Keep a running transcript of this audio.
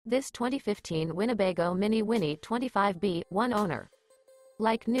This 2015 Winnebago MINNIE WINNIE 25B, one owner.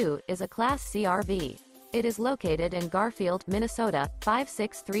 Like new, is a Class C RV. It is located in Garfield, Minnesota,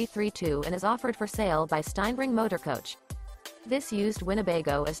 56332 and is offered for sale by Steinbring Motorcoach. This used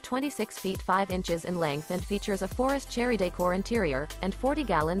Winnebago is 26 feet 5 inches in length and features a forest cherry decor interior, and 40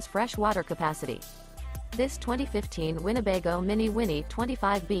 gallons fresh water capacity. This 2015 Winnebago MINNIE WINNIE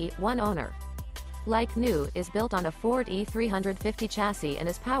 25B, one owner. Like new, is built on a Ford E350 chassis and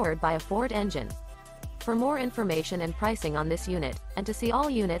is powered by a Ford engine. For more information and pricing on this unit, and to see all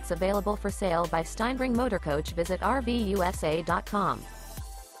units available for sale by Steinbring Motorcoach, visit RVUSA.com.